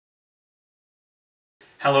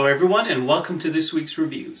Hello everyone and welcome to this week's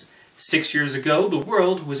reviews. 6 years ago, the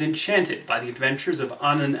world was enchanted by the adventures of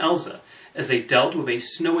Anna and Elsa as they dealt with a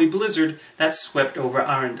snowy blizzard that swept over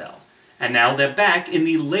Arendelle. And now they're back in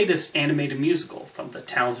the latest animated musical from the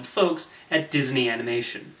talented folks at Disney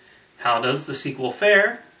Animation. How does the sequel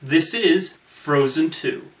fare? This is Frozen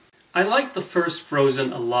 2. I liked the first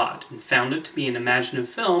Frozen a lot and found it to be an imaginative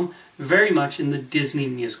film very much in the Disney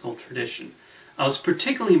musical tradition. I was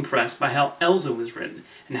particularly impressed by how Elsa was written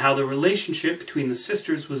and how the relationship between the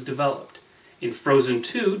sisters was developed. In Frozen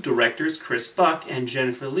 2, directors Chris Buck and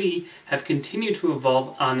Jennifer Lee have continued to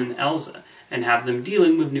evolve Anna and Elsa and have them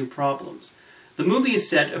dealing with new problems. The movie is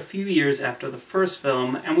set a few years after the first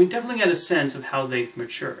film, and we definitely get a sense of how they've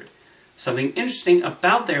matured. Something interesting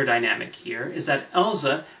about their dynamic here is that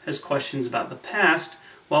Elsa has questions about the past,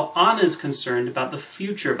 while Anna is concerned about the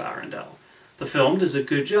future of Arendelle. The film does a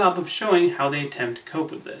good job of showing how they attempt to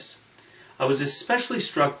cope with this. I was especially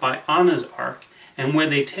struck by Anna's arc and where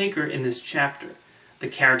they take her in this chapter. The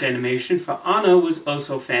character animation for Anna was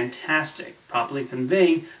also fantastic, properly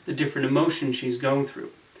conveying the different emotions she's going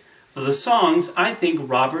through. For the songs, I think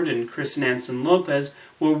Robert and Kristen Anson-Lopez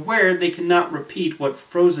were aware they cannot repeat what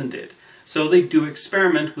Frozen did, so they do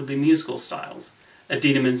experiment with the musical styles.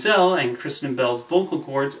 Idina Menzel and Kristen Bell's vocal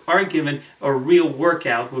cords are given a real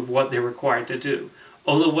workout with what they're required to do.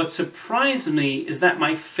 Although what surprised me is that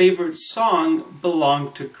my favorite song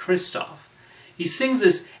belonged to Kristoff. He sings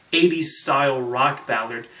this 80s style rock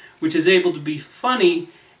ballad, which is able to be funny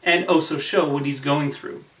and also show what he's going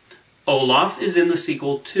through. Olaf is in the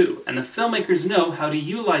sequel too, and the filmmakers know how to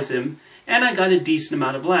utilize him, and I got a decent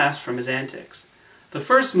amount of laughs from his antics. The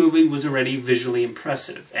first movie was already visually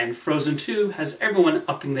impressive, and Frozen 2 has everyone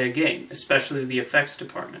upping their game, especially the effects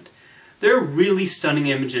department. There are really stunning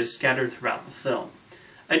images scattered throughout the film.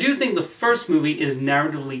 I do think the first movie is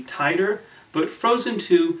narratively tighter, but Frozen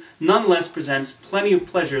 2 nonetheless presents plenty of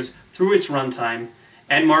pleasures through its runtime,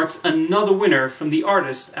 and marks another winner from the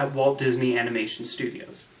artist at Walt Disney Animation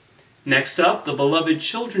Studios. Next up, the beloved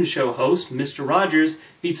children's show host, Mr. Rogers,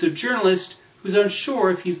 meets a journalist who's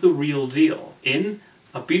unsure if he's the real deal in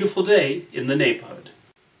A Beautiful Day in the Neighborhood.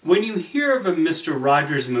 When you hear of a Mr.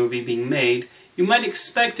 Rogers movie being made, you might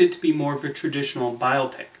expect it to be more of a traditional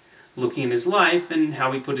biopic, looking at his life and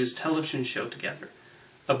how he put his television show together.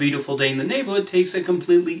 A Beautiful Day in the Neighborhood takes a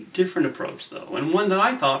completely different approach though, and one that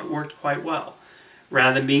I thought worked quite well.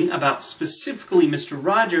 Rather than being about specifically Mr.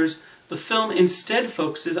 Rogers, the film instead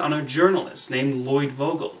focuses on a journalist named Lloyd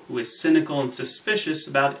Vogel, who is cynical and suspicious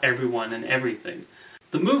about everyone and everything.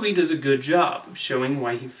 The movie does a good job of showing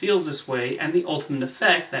why he feels this way and the ultimate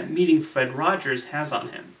effect that meeting Fred Rogers has on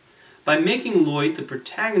him. By making Lloyd the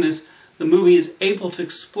protagonist, the movie is able to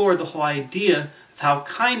explore the whole idea of how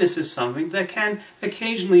kindness is something that can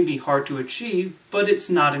occasionally be hard to achieve, but it's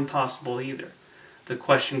not impossible either. The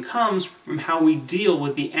question comes from how we deal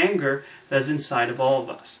with the anger that's inside of all of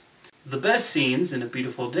us. The best scenes in A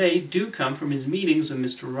Beautiful Day do come from his meetings with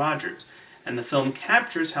Mr. Rogers, and the film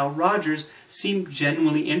captures how Rogers seemed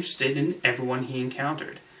genuinely interested in everyone he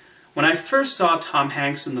encountered. When I first saw Tom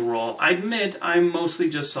Hanks in the role, I admit I mostly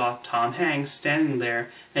just saw Tom Hanks standing there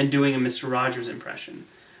and doing a Mr. Rogers impression.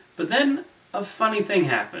 But then a funny thing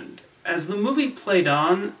happened. As the movie played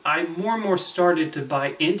on, I more and more started to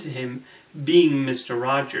buy into him being Mr.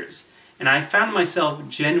 Rogers, and I found myself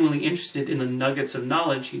genuinely interested in the nuggets of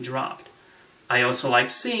knowledge he dropped. I also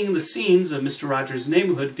like seeing the scenes of Mr. Rogers'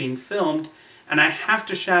 Neighborhood being filmed, and I have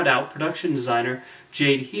to shout out production designer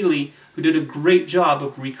Jade Healy, who did a great job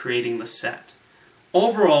of recreating the set.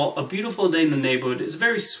 Overall, A Beautiful Day in the Neighborhood is a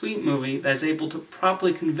very sweet movie that is able to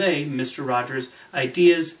properly convey Mr. Rogers'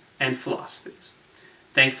 ideas and philosophies.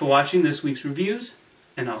 Thank you for watching this week's reviews,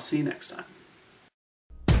 and I'll see you next time.